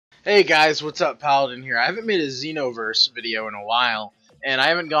Hey guys, what's up? Paladin here. I haven't made a Xenoverse video in a while, and I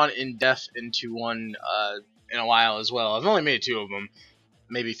haven't gone in depth into one in a while as well. I've only made two of them,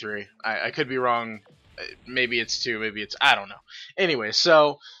 maybe three. I could be wrong. Maybe it's two, maybe it's I don't know. Anyway,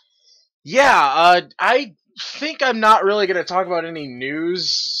 so yeah, I think I'm not really going to talk about any news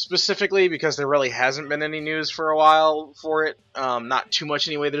specifically because there really hasn't been any news for a while for it. Not too much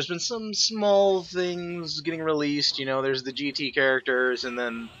anyway. There's been some small things getting released. You know, there's the GT characters, and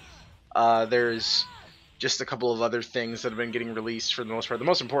then there's just a couple of other things that have been getting released for the most part. The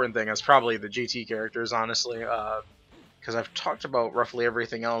most important thing is probably the GT characters, honestly, because I've talked about roughly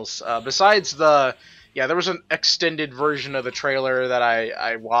everything else. Besides there was an extended version of the trailer that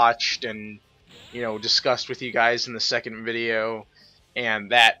I watched and, discussed with you guys in the second video,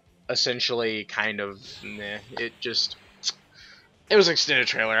 and that essentially kind of, it was an extended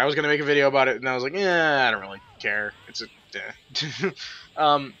trailer. I was going to make a video about it, and I was like, I don't really care. It's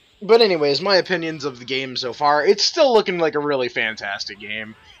But anyways, my opinions of the game so far, it's still looking like a really fantastic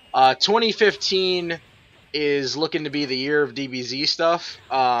game. 2015 is looking to be the year of DBZ stuff.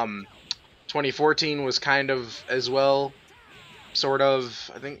 2014 was kind of as well, sort of.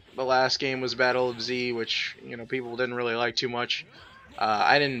 I think the last game was Battle of Z, which, people didn't really like too much.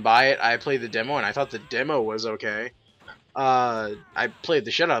 I didn't buy it. I played the demo, and I thought the demo was okay. I played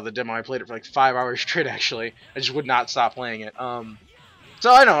the shit out of the demo. I played it for like 5 hours straight, actually. I just would not stop playing it.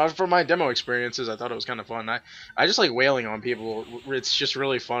 So I know, from my demo experiences, I thought it was kind of fun. I just like wailing on people. It's just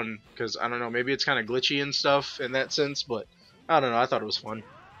really fun, because, I don't know, maybe it's kind of glitchy and stuff in that sense, but I don't know, I thought it was fun.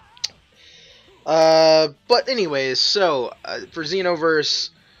 But anyways, so, for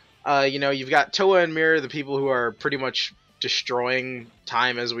Xenoverse, you've got Toa and Mir, the people who are pretty much destroying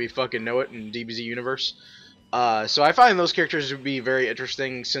time as we fucking know it in DBZ Universe. So I find those characters to be very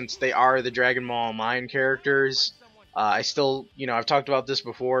interesting, since they are the Dragon Ball Online characters. I still, I've talked about this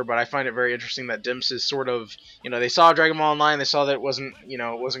before, but I find it very interesting that Dimps is sort of, they saw Dragon Ball Online, they saw that it wasn't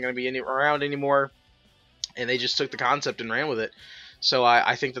going to be around anymore, and they just took the concept and ran with it. So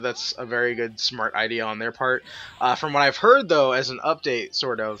I think that that's a very good, smart idea on their part. From what I've heard, though, as an update,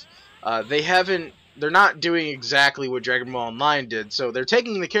 sort of, they're not doing exactly what Dragon Ball Online did. So they're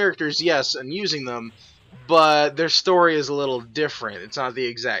taking the characters, yes, and using them, but their story is a little different. It's not the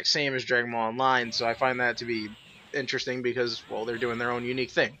exact same as Dragon Ball Online, so I find that to be interesting because, well, they're doing their own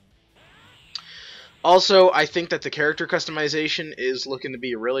unique thing. Also, I think that the character customization is looking to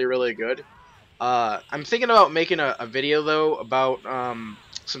be really, really good. I'm thinking about making a video, though, about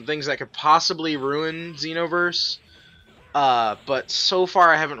some things that could possibly ruin Xenoverse. But so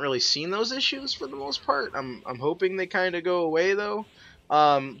far I haven't really seen those issues for the most part. I'm hoping they kind of go away, though.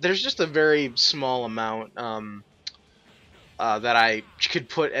 There's just a very small amount that I could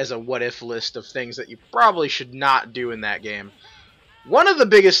put as a what-if list of things that you probably should not do in that game. One of the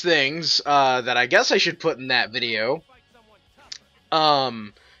biggest things that I guess I should put in that video,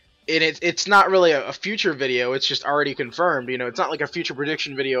 and it's not really a future video, it's just already confirmed. It's not like a future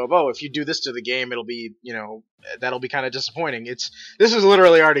prediction video of, oh, if you do this to the game, it'll be, that'll be kind of disappointing. This is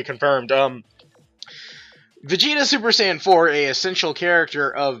literally already confirmed. Vegeta Super Saiyan 4, a essential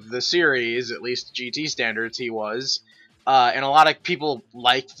character of the series, at least GT standards he was, and a lot of people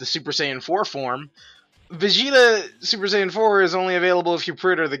liked the Super Saiyan 4 form. Vegeta Super Saiyan 4 is only available if you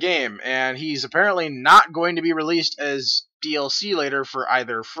pre-order the game, and he's apparently not going to be released as DLC later for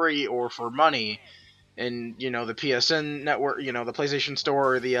either free or for money in, the PSN network, the PlayStation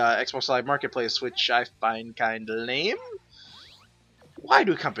Store or the Xbox Live Marketplace, which I find kind of lame. Why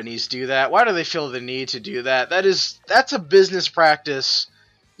do companies do that? Why do they feel the need to do that? That's a business practice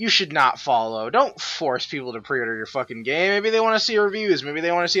you should not follow. Don't force people to pre-order your fucking game. Maybe they want to see reviews. Maybe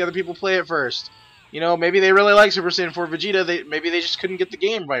they want to see other people play it first. Maybe they really like Super Saiyan 4 Vegeta. Maybe they just couldn't get the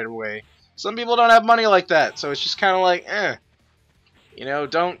game right away. Some people don't have money like that, so it's just kind of like,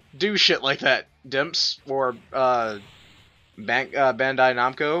 don't do shit like that, Dimps, or Bandai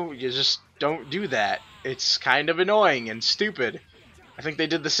Namco. You just don't do that. It's kind of annoying and stupid. I think they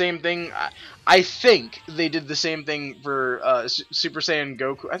did the same thing. I think they did the same thing for Super Saiyan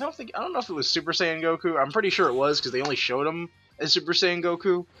Goku. I don't know if it was Super Saiyan Goku. I'm pretty sure it was, because they only showed him as Super Saiyan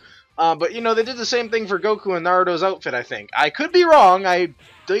Goku. But, they did the same thing for Goku and Naruto's outfit, I think. I could be wrong. Like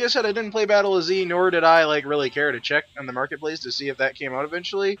I said, I didn't play Battle of Z, nor did I, really care to check on the marketplace to see if that came out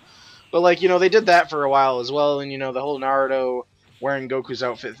eventually. But, they did that for a while as well, and, the whole Naruto wearing Goku's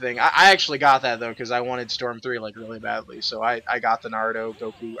outfit thing. I actually got that, though, because I wanted Storm 3, really badly. So I got the Naruto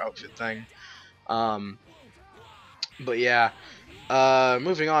Goku outfit thing. But, yeah.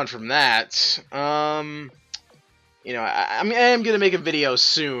 Moving on from that, I am going to make a video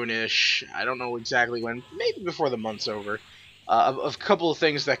soon-ish. I don't know exactly when. Maybe before the month's over. a couple of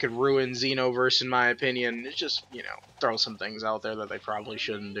things that could ruin Xenoverse, in my opinion. It's just, you know, throw some things out there that they probably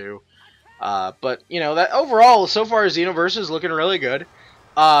shouldn't do. But, you know, that overall, so far, Xenoverse is looking really good.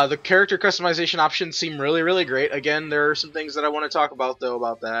 The character customization options seem really, really great. Again, there are some things that I want to talk about, though,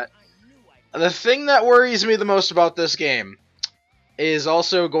 about that. The thing that worries me the most about this game is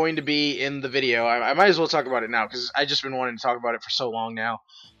also going to be in the video. I might as well talk about it now, because I've just been wanting to talk about it for so long now.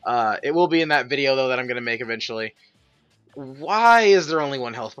 It will be in that video, though, that I'm going to make eventually. Why is there only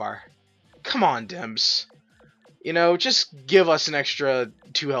one health bar? Come on, Dimps. You know, just give us an extra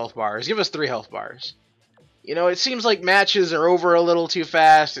 2 health bars. Give us 3 health bars. You know, it seems like matches are over a little too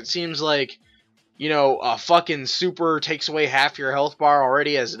fast. It seems like, you know, a fucking super takes away half your health bar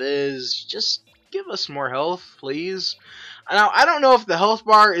already as it is. Just give us more health, please. Now, I don't know if the health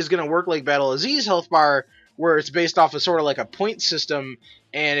bar is going to work like Battle of Z's health bar, where it's based off of sort of like a point system,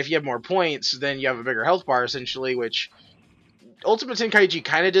 and if you have more points, then you have a bigger health bar, essentially, which Ultimate Tenkaichi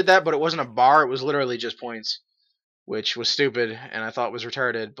kind of did that, but it wasn't a bar, it was literally just points, which was stupid, and I thought was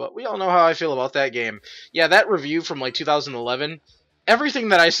retarded, but we all know how I feel about that game. Yeah, that review from, like, 2011, everything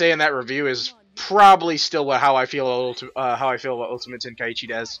that I say in that review is probably still how I feel about Ultimate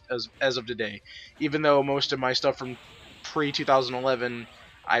Tenkaichi as of today, even though most of my stuff from pre-2011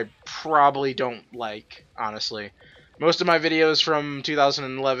 I probably don't like, honestly. Most of my videos from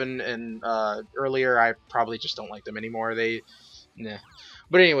 2011 and earlier, I probably just don't like them anymore. Nah.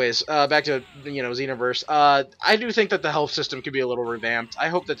 But anyways, back to, you know, Xenoverse. I do think that the health system could be a little revamped. I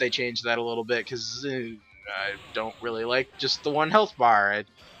hope that they change that a little bit, because I don't really like just the one health bar. I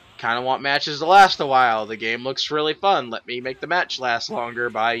kind of want matches to last a while. The game looks really fun. Let me make the match last longer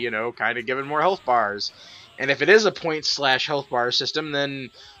by, you know, kind of giving more health bars. And if it is a points/health bar system, then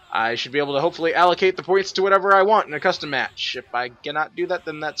I should be able to hopefully allocate the points to whatever I want in a custom match. If I cannot do that,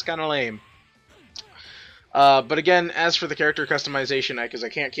 then that's kind of lame. But again, as for the character customization, because I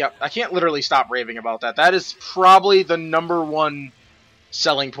can't literally stop raving about that. That is probably the #1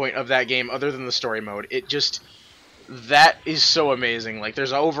 selling point of that game, other than the story mode. It just, that is so amazing. Like,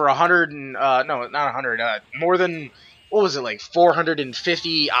 there's over 100 and no, not 100. More than, what was it, like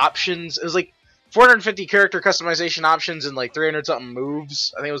 450 options? It was like 450 character customization options and like 300 something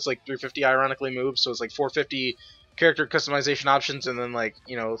moves. I think it was like 350 ironically moves, so it's like 450 character customization options and then, like,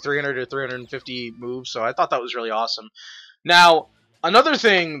 you know, 300 or 350 moves. So I thought that was really awesome. Now, another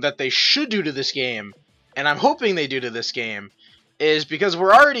thing that they should do to this game, and I'm hoping they do to this game, is because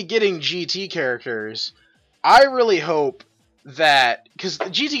we're already getting GT characters, I really hope that, because the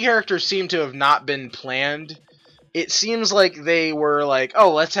GT characters seem to have not been planned. It seems like they were like,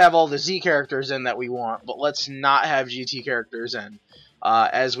 oh, let's have all the Z characters in that we want, but let's not have GT characters in.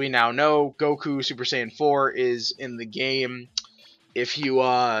 As we now know, Goku Super Saiyan 4 is in the game. If you,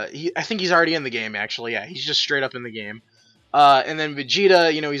 I think he's already in the game, actually. Yeah, he's just straight up in the game. And then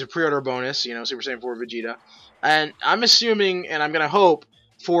Vegeta, you know, he's a pre-order bonus, you know, Super Saiyan 4 Vegeta. And I'm assuming, and I'm going to hope,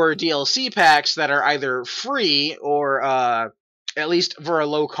 for DLC packs that are either free or, at least for a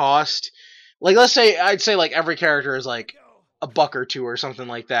low cost. Like, let's say, I'd say, like, every character is, like, $1 or $2 or something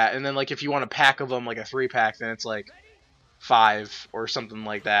like that. And then, like, if you want a pack of them, like a 3-pack, then it's, like, $5 or something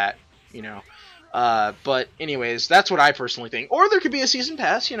like that, you know. But anyways, that's what I personally think. Or there could be a season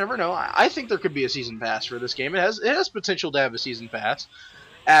pass, you never know. I think there could be a season pass for this game. It has potential to have a season pass.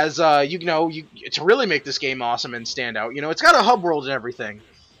 As, you know, to really make this game awesome and stand out. You know, it's got a hub world and everything.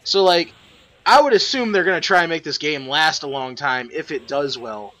 So, like, I would assume they're going to try and make this game last a long time if it does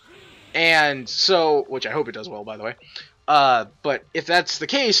well. And so, which I hope it does well, by the way. But if that's the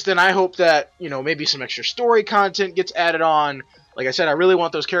case, then I hope that, you know, maybe some extra story content gets added on. Like I said, I really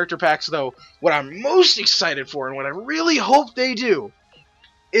want those character packs, though. What I'm most excited for, and what I really hope they do,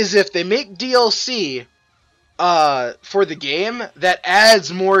 is if they make DLC for the game that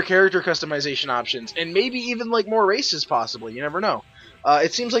adds more character customization options, and maybe even, like, more races, possibly. You never know.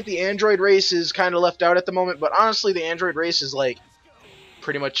 It seems like the android race is kind of left out at the moment, but honestly, the android race is, like,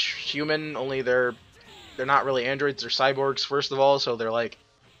 pretty much human, only they're not really androids, they're cyborgs, first of all, so they're like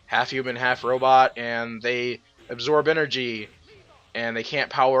half human, half robot, and they absorb energy, and they can't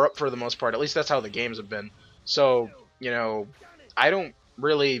power up for the most part. At least that's how the games have been. So, you know, I don't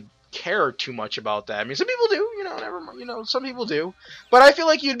really care too much about that. I mean, some people do, you know, some people do. But I feel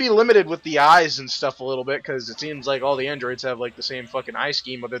like you'd be limited with the eyes and stuff a little bit, because it seems like all the androids have, like, the same fucking eye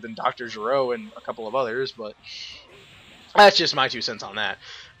scheme other than Dr. Gero and a couple of others, but that's just my 2 cents on that.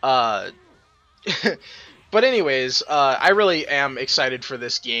 But anyways, I really am excited for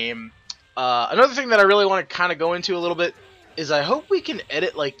this game. Another thing that I really want to kind of go into a little bit is I hope we can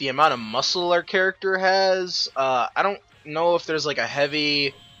edit, like, the amount of muscle our character has. I don't know if there's, like, a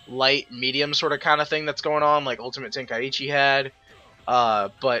heavy light medium sort of kind of thing that's going on, like Ultimate Tenkaichi had.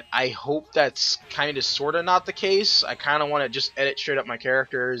 But I hope that's kind of sort of not the case. I kind of want to just edit straight up my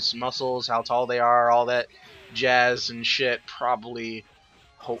characters, muscles, how tall they are, all that jazz and shit. Probably,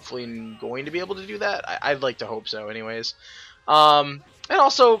 hopefully, going to be able to do that. I'd like to hope so, anyways. And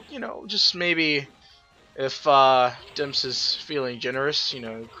also, you know, just maybe if Dimps is feeling generous, you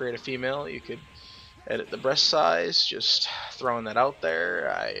know, create a female. You could edit the breast size, just throwing that out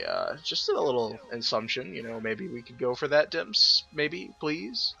there. I just did a little assumption, you know, maybe we could go for that, Dimps. Maybe,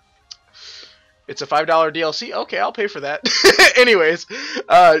 please. It's a $5 DLC. Okay, I'll pay for that. Anyways,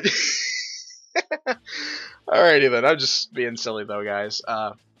 alrighty then. I'm just being silly though, guys.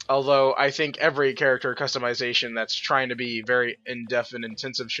 Although I think every character customization that's trying to be very in-depth and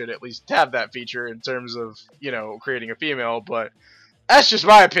intensive should at least have that feature in terms of, you know, creating a female, but that's just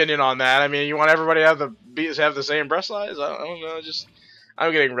my opinion on that. I mean, you want everybody to have the same breast size? I don't know.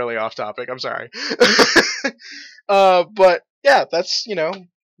 I'm getting really off topic. I'm sorry. But yeah, that's, you know,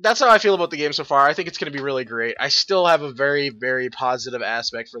 that's how I feel about the game so far. I think it's going to be really great. I still have a very, very positive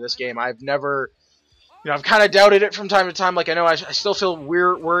aspect for this game. I've never, you know, I've kind of doubted it from time to time. Like, I know I still feel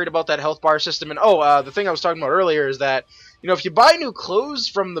worried about that health bar system. And, the thing I was talking about earlier is that, you know, if you buy new clothes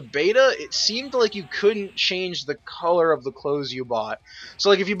from the beta, it seemed like you couldn't change the color of the clothes you bought. So,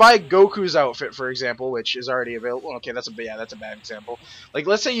 like, if you buy Goku's outfit, for example, which is already available. Okay, that's a bad example. Like,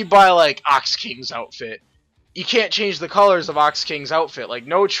 let's say you buy, like, Ox King's outfit. You can't change the colors of Ox King's outfit. Like,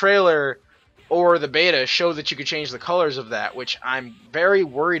 no trailer or the beta show that you could change the colors of that, which I'm very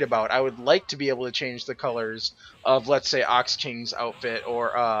worried about. I would like to be able to change the colors of, let's say, Ox King's outfit,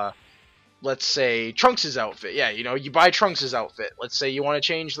 or, let's say, Trunks' outfit. Yeah, you know, you buy Trunks' outfit. Let's say you want to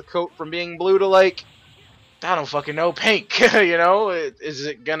change the coat from being blue to, like, I don't fucking know, pink, you know?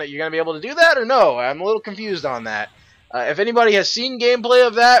 You're gonna be able to do that, or no? I'm a little confused on that. If anybody has seen gameplay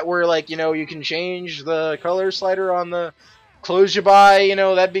of that, where, like, you know, you can change the color slider on the clothes you buy, you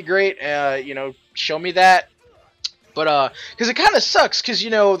know, that'd be great. You know, show me that. But, because it kind of sucks, because, you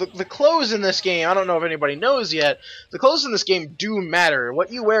know, the clothes in this game, I don't know if anybody knows yet, the clothes in this game do matter.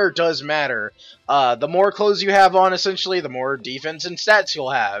 What you wear does matter. The more clothes you have on, essentially, the more defense and stats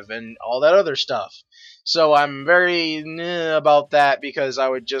you'll have, and all that other stuff. So I'm very about that, because I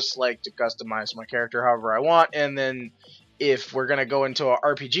would just like to customize my character however I want, and then if we're gonna go into a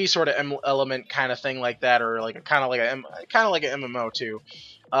RPG sort of element kind of thing like that, or like kind of like an MMO too,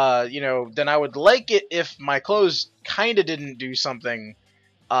 you know, then I would like it if my clothes kind of didn't do something,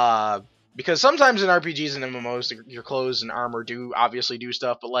 because sometimes in RPGs and MMOs, your clothes and armor obviously do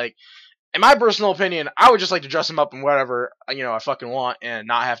stuff, but like, in my personal opinion, I would just like to dress him up in whatever, you know, I fucking want, and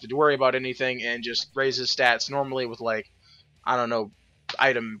not have to worry about anything, and just raise his stats normally with, like, I don't know,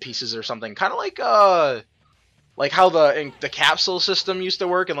 item pieces or something, kind of like how the capsule system used to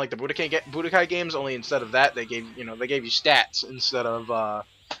work in, like, the Budokai games, only instead of that, they gave you stats instead of, I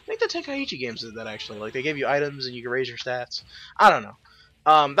think the Tenkaichi games did that, actually. Like, they gave you items and you could raise your stats. I don't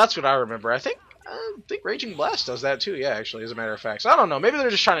know. That's what I remember. I think Raging Blast does that too, yeah, actually, as a matter of fact. So, I don't know. Maybe they're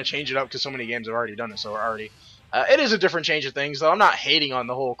just trying to change it up because so many games have already done it, so already. It is a different change of things, though. I'm not hating on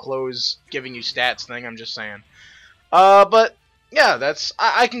the whole clothes giving you stats thing, I'm just saying. But yeah,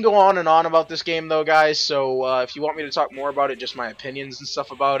 I can go on and on about this game, though, guys, so if you want me to talk more about it, just my opinions and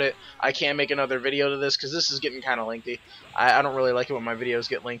stuff about it, I can make another video to this, because this is getting kind of lengthy. I don't really like it when my videos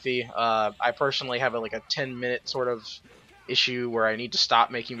get lengthy. I personally have like a 10-minute sort of issue where I need to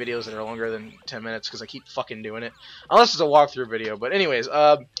stop making videos that are longer than 10 minutes, because I keep fucking doing it. Unless it's a walkthrough video, but anyways,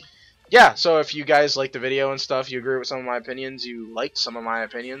 yeah, so if you guys like the video and stuff, you agree with some of my opinions, you liked some of my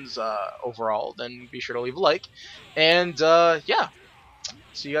opinions overall, then be sure to leave a like. And, yeah,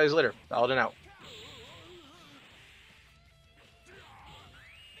 see you guys later. Paladin out.